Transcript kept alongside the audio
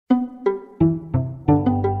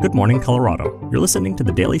Good morning, Colorado. You're listening to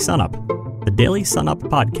the Daily Sun Up. The Daily Sun Up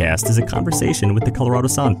podcast is a conversation with the Colorado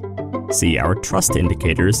Sun. See our trust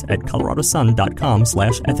indicators at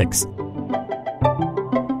coloradosun.com/ethics.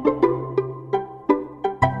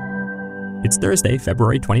 It's Thursday,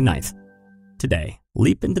 February 29th. Today,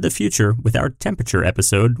 leap into the future with our temperature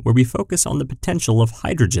episode where we focus on the potential of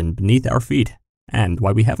hydrogen beneath our feet and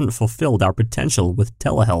why we haven't fulfilled our potential with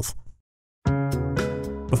telehealth.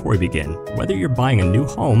 Before we begin, whether you're buying a new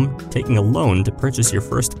home, taking a loan to purchase your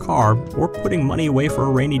first car, or putting money away for a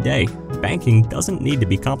rainy day, banking doesn't need to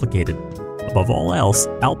be complicated. Above all else,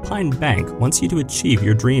 Alpine Bank wants you to achieve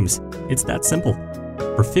your dreams. It's that simple.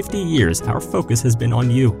 For 50 years, our focus has been on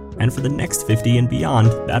you, and for the next 50 and beyond,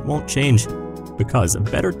 that won't change. Because a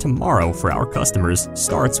better tomorrow for our customers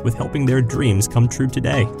starts with helping their dreams come true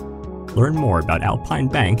today. Learn more about Alpine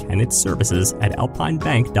Bank and its services at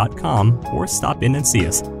alpinebank.com or stop in and see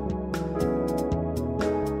us.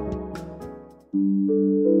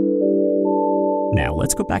 Now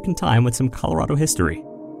let's go back in time with some Colorado history.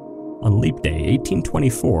 On Leap Day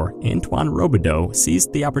 1824, Antoine Robideau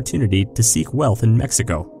seized the opportunity to seek wealth in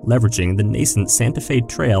Mexico, leveraging the nascent Santa Fe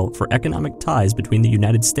Trail for economic ties between the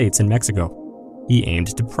United States and Mexico. He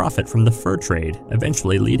aimed to profit from the fur trade,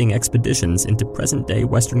 eventually leading expeditions into present-day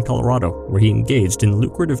western Colorado, where he engaged in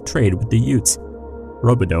lucrative trade with the Utes.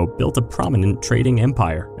 Robideau built a prominent trading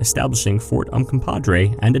empire, establishing Fort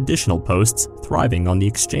Uncompahgre and additional posts, thriving on the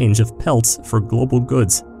exchange of pelts for global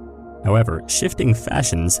goods. However, shifting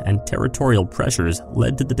fashions and territorial pressures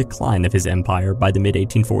led to the decline of his empire by the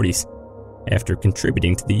mid-1840s. After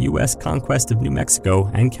contributing to the U.S. conquest of New Mexico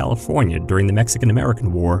and California during the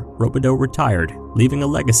Mexican-American War, Robideau retired, leaving a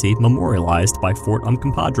legacy memorialized by Fort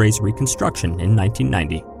Uncompahgre's reconstruction in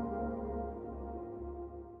 1990.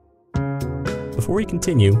 Before we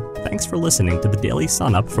continue, thanks for listening to the Daily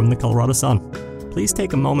Sun Up from the Colorado Sun. Please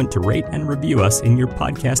take a moment to rate and review us in your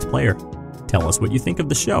podcast player. Tell us what you think of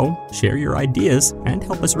the show, share your ideas, and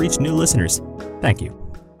help us reach new listeners. Thank you.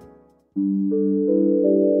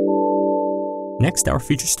 Next, our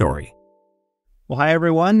feature story. Well, hi,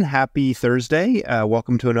 everyone. Happy Thursday.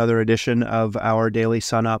 Welcome to another edition of our Daily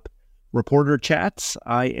Sun Up Reporter Chats.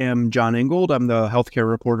 I am John Ingold. I'm the healthcare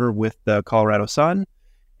reporter with the Colorado Sun.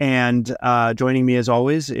 And joining me, as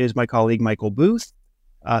always, is my colleague, Michael Booth,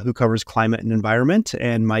 who covers climate and environment.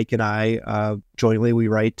 And Mike and I, jointly, we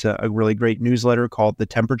write a really great newsletter called The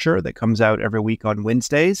Temperature that comes out every week on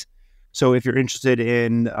Wednesdays. So if you're interested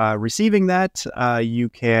in receiving that, you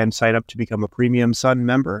can sign up to become a Premium Sun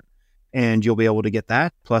member, and you'll be able to get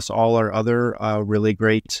that, plus all our other really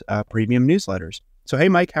great premium newsletters. So, hey,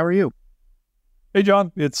 Mike, how are you? Hey,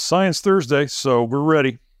 John, it's Science Thursday, so we're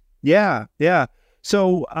ready. Yeah.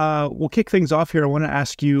 So we'll kick things off here. I want to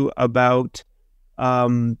ask you about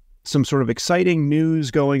some sort of exciting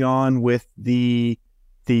news going on with the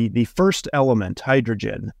first element,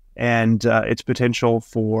 hydrogen, and its potential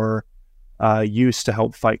for use to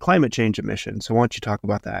help fight climate change emissions. So why don't you talk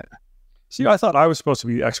about that? See, I thought I was supposed to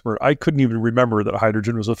be the expert. I couldn't even remember that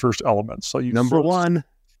hydrogen was the first element. So you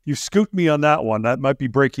scooped me on that one. That might be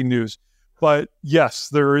breaking news. But yes,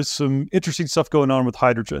 there is some interesting stuff going on with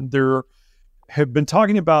hydrogen. There have been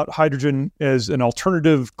talking about hydrogen as an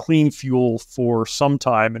alternative clean fuel for some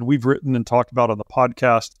time. And we've written and talked about on the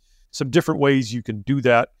podcast some different ways you can do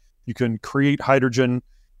that. You can create hydrogen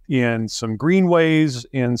in some green ways,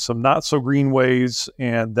 in some not so green ways,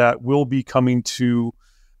 and that will be coming to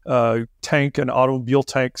tank and automobile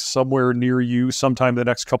tanks somewhere near you sometime in the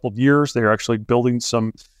next couple of years. They're actually building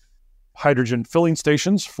some hydrogen filling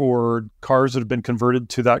stations for cars that have been converted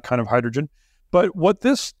to that kind of hydrogen. But what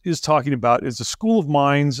this is talking about is a school of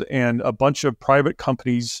mines and a bunch of private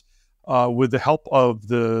companies with the help of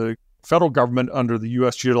the federal government under the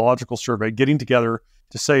U.S. Geological Survey getting together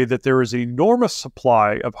to say that there is an enormous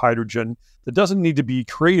supply of hydrogen that doesn't need to be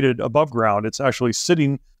created above ground. It's actually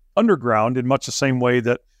sitting underground in much the same way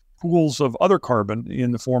that pools of other carbon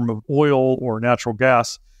in the form of oil or natural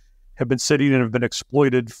gas have been sitting and have been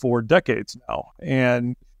exploited for decades now.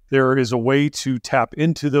 And there is a way to tap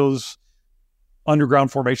into those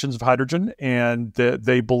underground formations of hydrogen, and that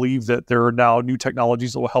they believe that there are now new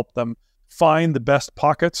technologies that will help them find the best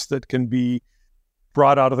pockets that can be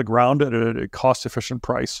brought out of the ground at a cost-efficient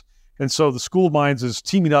price. And so the School of Mines is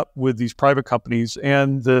teaming up with these private companies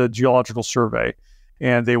and the Geological Survey,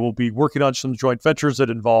 and they will be working on some joint ventures that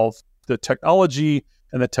involve the technology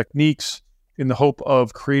and the techniques in the hope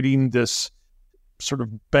of creating this sort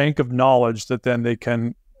of bank of knowledge that then they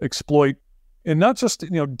can exploit, and not just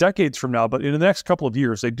decades from now, but in the next couple of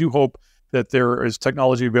years. They do hope that there is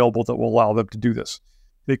technology available that will allow them to do this.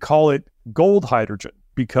 They call it gold hydrogen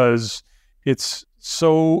because it's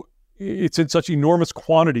so it's in such enormous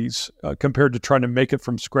quantities compared to trying to make it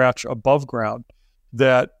from scratch above ground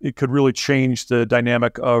that it could really change the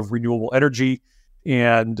dynamic of renewable energy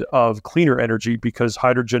and of cleaner energy, because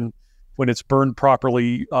hydrogen, when it's burned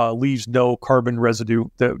properly, leaves no carbon residue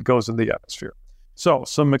that goes in the atmosphere. So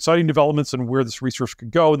some exciting developments in where this research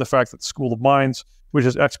could go, and the fact that the School of Mines, which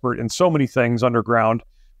is expert in so many things underground,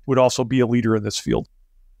 would also be a leader in this field.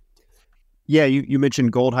 Yeah, you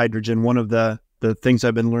mentioned gold hydrogen. One of the things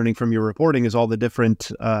I've been learning from your reporting is all the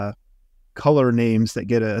different color names that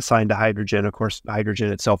get assigned to hydrogen. Of course,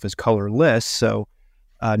 hydrogen itself is colorless, so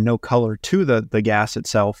no color to the gas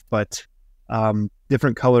itself, but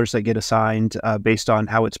different colors that get assigned based on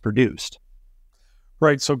how it's produced.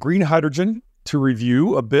 Right. So green hydrogen, to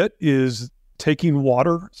review a bit, is taking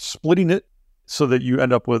water, splitting it so that you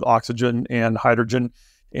end up with oxygen and hydrogen.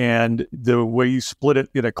 And the way you split it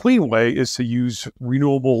in a clean way is to use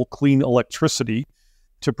renewable clean electricity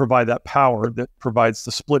to provide that power that provides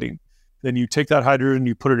the splitting. Then you take that hydrogen,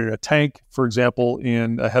 you put it in a tank, for example,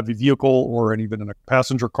 in a heavy vehicle or even in a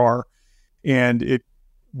passenger car, and it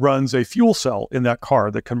runs a fuel cell in that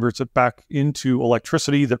car that converts it back into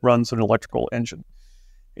electricity that runs an electrical engine.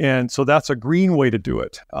 And so that's a green way to do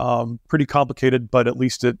it. Pretty complicated, but at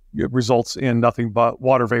least it results in nothing but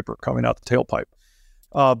water vapor coming out the tailpipe.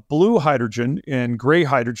 Blue hydrogen and gray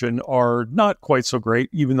hydrogen are not quite so great,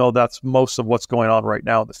 even though that's most of what's going on right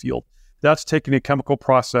now in the field. That's taking a chemical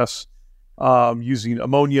process using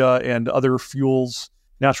ammonia and other fuels,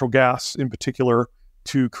 natural gas in particular,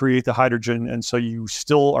 to create the hydrogen. And so you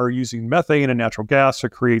still are using methane and natural gas. It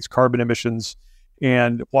creates carbon emissions.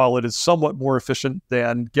 And while it is somewhat more efficient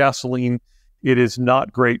than gasoline, it is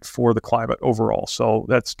not great for the climate overall. So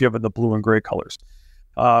that's given the blue and gray colors.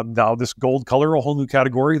 Now, this gold color, a whole new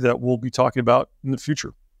category that we'll be talking about in the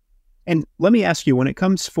future. And let me ask you, when it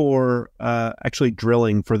comes for actually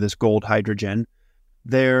drilling for this gold hydrogen,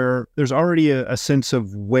 there's already a sense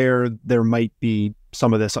of where there might be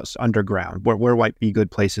some of this underground, where might be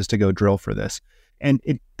good places to go drill for this. And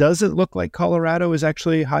it doesn't look like Colorado is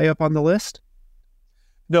actually high up on the list.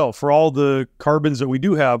 No, for all the carbons that we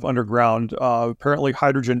do have underground, apparently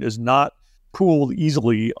hydrogen is not cooled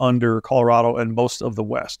easily under Colorado and most of the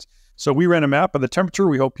West. So we ran a map of the temperature.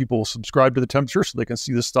 We hope people will subscribe to the temperature so they can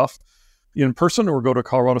see this stuff in person, or go to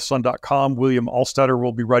coloradosun.com. William Alstetter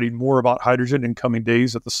will be writing more about hydrogen in coming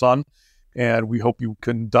days at the Sun, and we hope you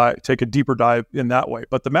can take a deeper dive in that way.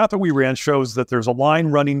 But the map that we ran shows that there's a line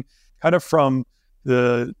running kind of from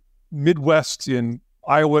the Midwest in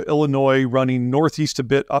Iowa, Illinois, running northeast a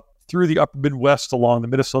bit up through the upper Midwest along the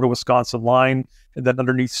Minnesota-Wisconsin line, and then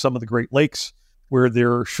underneath some of the Great Lakes, where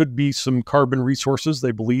there should be some carbon resources,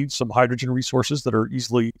 they believe, some hydrogen resources that are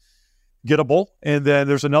easily gettable. And then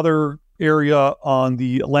there's another area on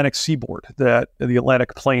the Atlantic seaboard, that the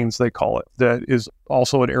Atlantic Plains, they call it, that is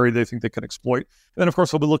also an area they think they can exploit. And then, of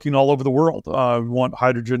course, they'll be looking all over the world. We want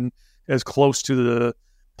hydrogen as close to the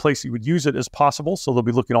place you would use it as possible. So they'll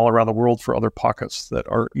be looking all around the world for other pockets that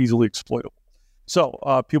are easily exploitable.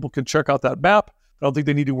 So people can check out that map. I don't think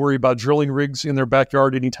they need to worry about drilling rigs in their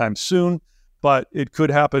backyard anytime soon, but it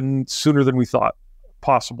could happen sooner than we thought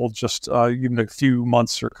possible, just even a few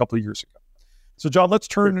months or a couple of years ago. So, John, let's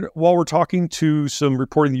turn, while we're talking, to some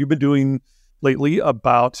reporting that you've been doing lately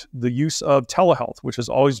about the use of telehealth, which is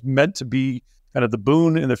always meant to be kind of the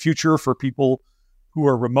boon in the future for people who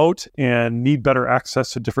are remote and need better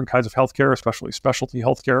access to different kinds of healthcare, especially specialty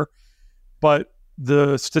healthcare. But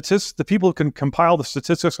the people who can compile the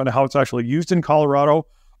statistics on how it's actually used in Colorado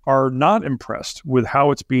are not impressed with how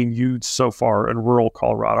it's being used so far in rural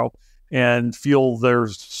Colorado, and feel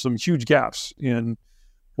there's some huge gaps in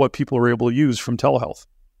what people are able to use from telehealth.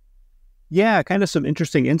 Yeah, kind of some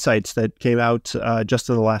interesting insights that came out just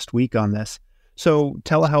in the last week on this. So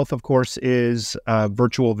telehealth, of course, is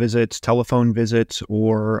virtual visits, telephone visits,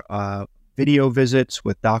 or video visits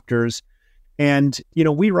with doctors. And,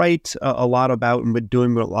 we write a lot about, and been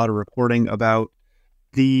doing a lot of reporting about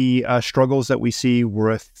the struggles that we see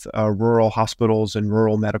with rural hospitals and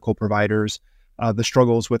rural medical providers, the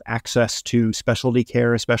struggles with access to specialty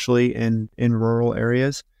care, especially in rural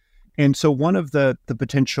areas. And so one of the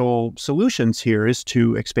potential solutions here is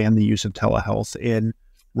to expand the use of telehealth in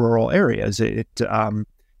rural areas. It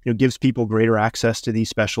gives people greater access to these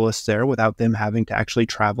specialists there without them having to actually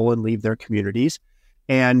travel and leave their communities.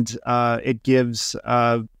 And it gives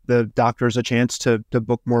the doctors a chance to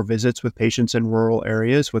book more visits with patients in rural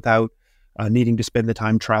areas without needing to spend the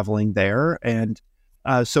time traveling there. And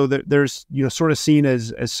so there's, sort of seen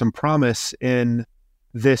as some promise in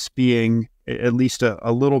this being at least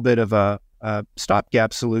a little bit of a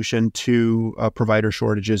stopgap solution to provider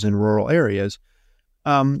shortages in rural areas.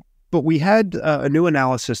 But we had a new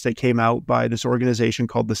analysis that came out by this organization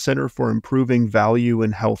called the Center for Improving Value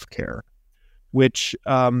in Healthcare, which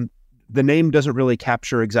the name doesn't really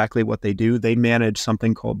capture exactly what they do. They manage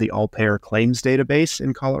something called the All-Payer Claims Database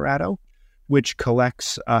in Colorado, which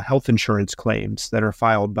collects health insurance claims that are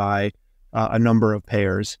filed by a number of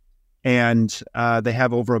payers. And they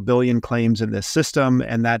have over 1 billion claims in this system,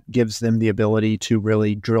 and that gives them the ability to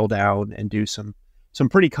really drill down and do some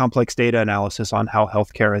pretty complex data analysis on how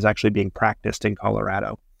healthcare is actually being practiced in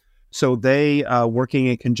Colorado. So they, working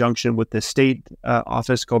in conjunction with the state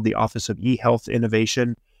office called the Office of eHealth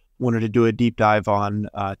Innovation, wanted to do a deep dive on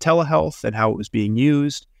telehealth and how it was being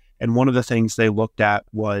used. And one of the things they looked at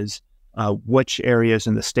was which areas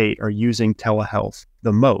in the state are using telehealth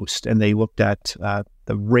the most. And they looked at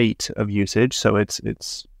the rate of usage. So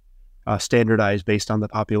it's standardized based on the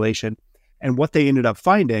population. And what they ended up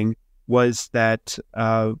finding was that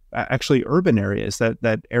actually urban areas,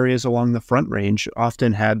 that areas along the Front Range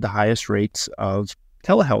often had the highest rates of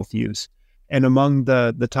telehealth use. And among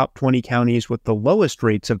the top 20 counties with the lowest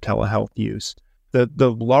rates of telehealth use,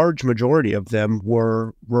 the large majority of them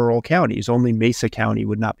were rural counties. Only Mesa County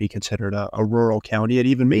would not be considered a rural county, and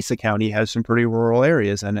even Mesa County has some pretty rural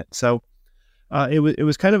areas in it. So it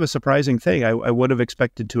was kind of a surprising thing. I would have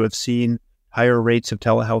expected to have seen higher rates of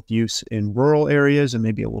telehealth use in rural areas and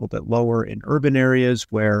maybe a little bit lower in urban areas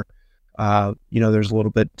where there's a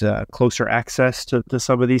little bit closer access to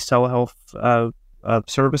some of these telehealth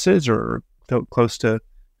services or close to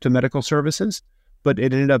medical services. But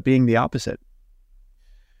it ended up being the opposite.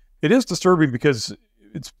 It is disturbing because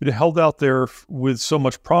it's been held out there with so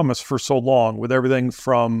much promise for so long, with everything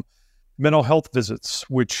from mental health visits,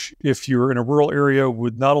 which if you're in a rural area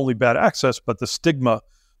with not only bad access, but the stigma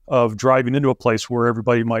of driving into a place where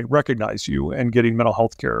everybody might recognize you and getting mental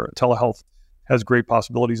health care. Telehealth has great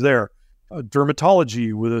possibilities there.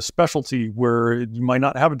 Dermatology with a specialty where you might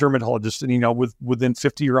not have a dermatologist within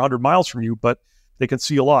 50 or 100 miles from you, but they can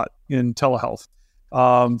see a lot in telehealth.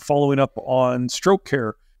 Following up on stroke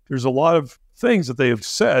care, there's a lot of things that they have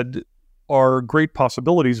said are great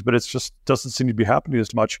possibilities, but it just doesn't seem to be happening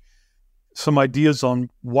as much. Some ideas on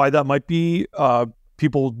why that might be: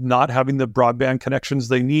 people not having the broadband connections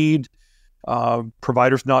they need,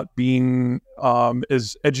 providers not being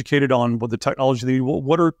as educated on what the technology they need.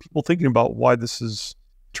 What are people thinking about why this is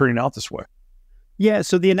turning out this way? Yeah,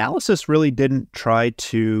 so the analysis really didn't try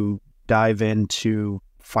to dive in to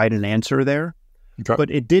find an answer there, okay,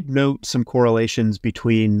 but it did note some correlations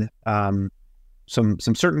between some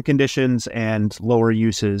certain conditions and lower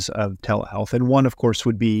uses of telehealth. And one, of course,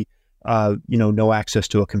 would be no access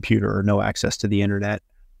to a computer or no access to the internet,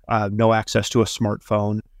 no access to a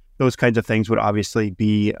smartphone. Those kinds of things would obviously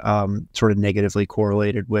be sort of negatively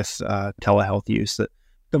correlated with telehealth use. That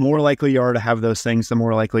the more likely you are to have those things, the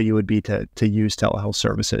more likely you would be to use telehealth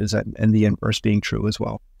services, and the inverse being true as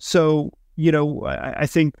well. So, I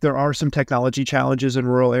think there are some technology challenges in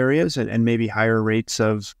rural areas and maybe higher rates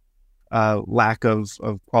of lack of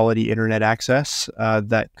quality internet access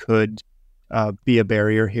that could be a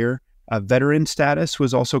barrier here. Veteran status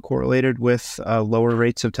was also correlated with lower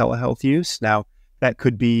rates of telehealth use. Now, that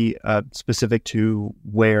could be specific to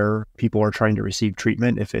where people are trying to receive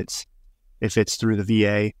treatment, if it's through the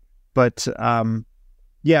VA. But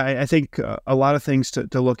I think a lot of things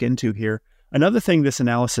to look into here. Another thing this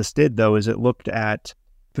analysis did, though, is it looked at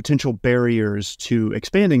potential barriers to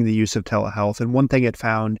expanding the use of telehealth. And one thing it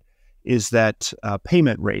found is that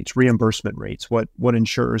payment rates, reimbursement rates, what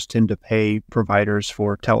insurers tend to pay providers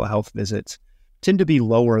for telehealth visits, tend to be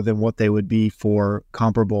lower than what they would be for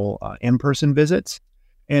comparable in-person visits.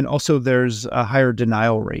 And also there's higher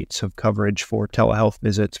denial rates of coverage for telehealth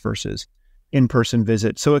visits versus in-person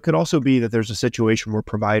visits. So it could also be that there's a situation where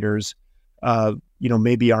providers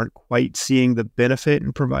maybe aren't quite seeing the benefit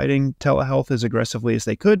in providing telehealth as aggressively as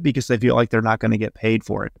they could because they feel like they're not going to get paid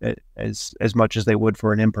for it as much as they would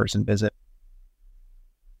for an in-person visit.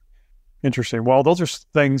 Interesting. Well, those are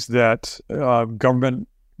things that government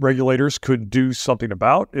regulators could do something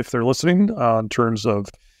about if they're listening in terms of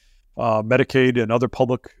Medicaid and other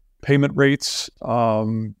public payment rates,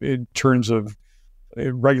 in terms of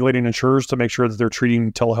regulating insurers to make sure that they're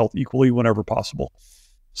treating telehealth equally whenever possible.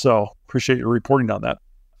 So appreciate your reporting on that.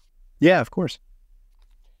 Yeah, of course.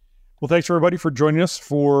 Well, thanks everybody for joining us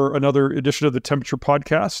for another edition of the Temperature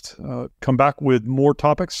Podcast. Come back with more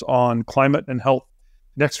topics on climate and health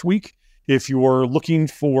next week. If you're looking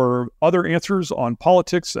for other answers on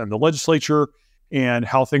politics and the legislature and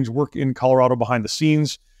how things work in Colorado behind the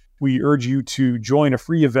scenes, we urge you to join a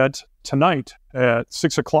free event tonight at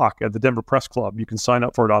 6 o'clock at the Denver Press Club. You can sign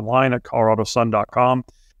up for it online at coloradosun.com.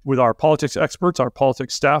 with our politics experts. Our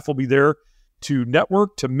politics staff will be there to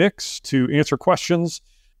network, to mix, to answer questions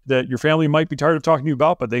that your family might be tired of talking to you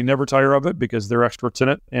about, but they never tire of it because they're experts in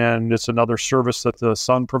it. And it's another service that the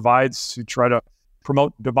Sun provides to try to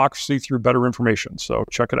promote democracy through better information. So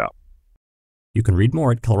check it out. You can read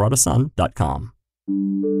more at coloradosun.com.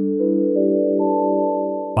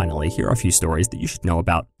 Finally, here are a few stories that you should know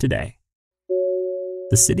about today.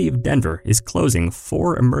 The city of Denver is closing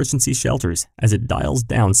 4 emergency shelters as it dials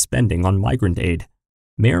down spending on migrant aid.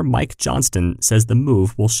 Mayor Mike Johnston says the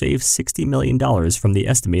move will shave $60 million from the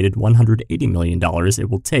estimated $180 million it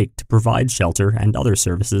will take to provide shelter and other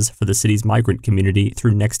services for the city's migrant community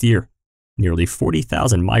through next year. Nearly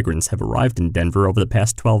 40,000 migrants have arrived in Denver over the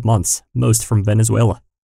past 12 months, most from Venezuela.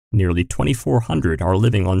 Nearly 2,400 are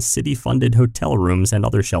living on city-funded hotel rooms and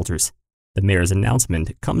other shelters. The mayor's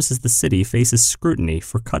announcement comes as the city faces scrutiny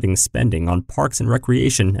for cutting spending on parks and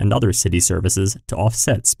recreation and other city services to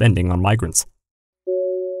offset spending on migrants.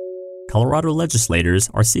 Colorado legislators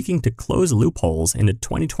are seeking to close loopholes in a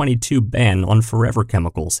 2022 ban on forever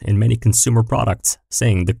chemicals in many consumer products,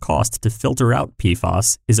 saying the cost to filter out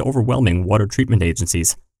PFAS is overwhelming water treatment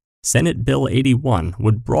agencies. Senate Bill 81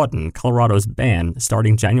 would broaden Colorado's ban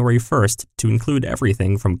starting January 1st to include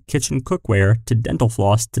everything from kitchen cookware to dental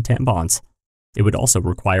floss to tampons. It would also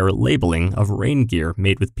require labeling of rain gear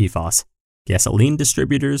made with PFAS. Gasoline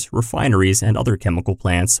distributors, refineries, and other chemical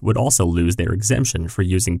plants would also lose their exemption for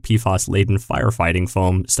using PFAS-laden firefighting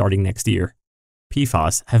foam starting next year.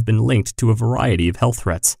 PFAS have been linked to a variety of health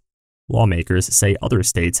threats. Lawmakers say other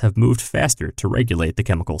states have moved faster to regulate the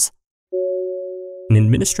chemicals. An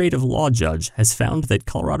administrative law judge has found that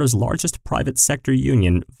Colorado's largest private sector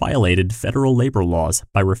union violated federal labor laws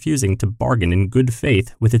by refusing to bargain in good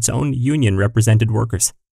faith with its own union-represented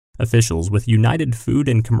workers. Officials with United Food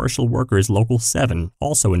and Commercial Workers Local 7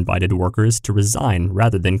 also invited workers to resign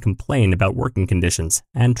rather than complain about working conditions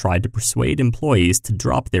and tried to persuade employees to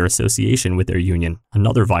drop their association with their union,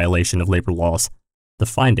 another violation of labor laws. The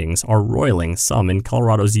findings are roiling some in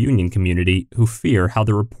Colorado's union community who fear how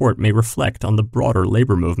the report may reflect on the broader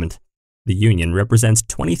labor movement. The union represents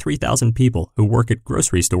 23,000 people who work at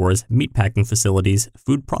grocery stores, meatpacking facilities,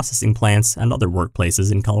 food processing plants, and other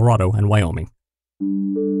workplaces in Colorado and Wyoming.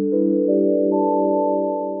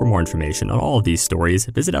 For more information on all of these stories,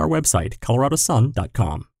 visit our website,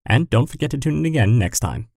 coloradosun.com. And don't forget to tune in again next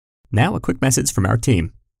time. Now, a quick message from our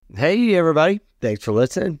team. Hey, everybody. Thanks for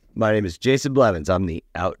listening. My name is Jason Blevins. I'm the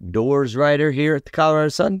outdoors writer here at the Colorado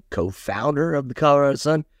Sun, co-founder of the Colorado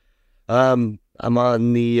Sun. I'm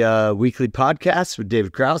on the weekly podcast with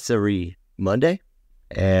David Krause every Monday.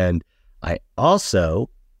 And I also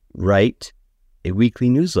write a weekly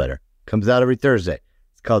newsletter. Comes out every Thursday.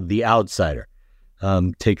 It's called The Outsider.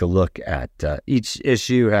 Take a look at each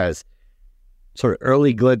issue has sort of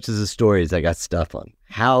early glimpses of stories. I got stuff on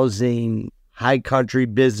housing, high country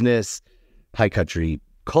business, high country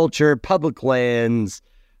culture, public lands,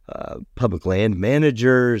 public land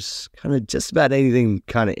managers, kind of just about anything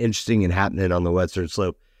kind of interesting and happening on the Western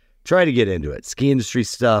Slope. Try to get into it. Ski industry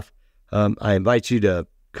stuff. I invite you to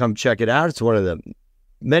come check it out. It's one of the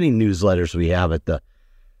many newsletters we have at the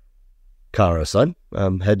Colorado Sun.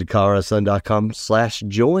 Head to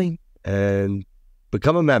coloradosun.com/join and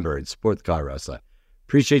become a member and support the Colorado Sun.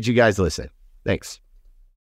 Appreciate you guys listening. Thanks.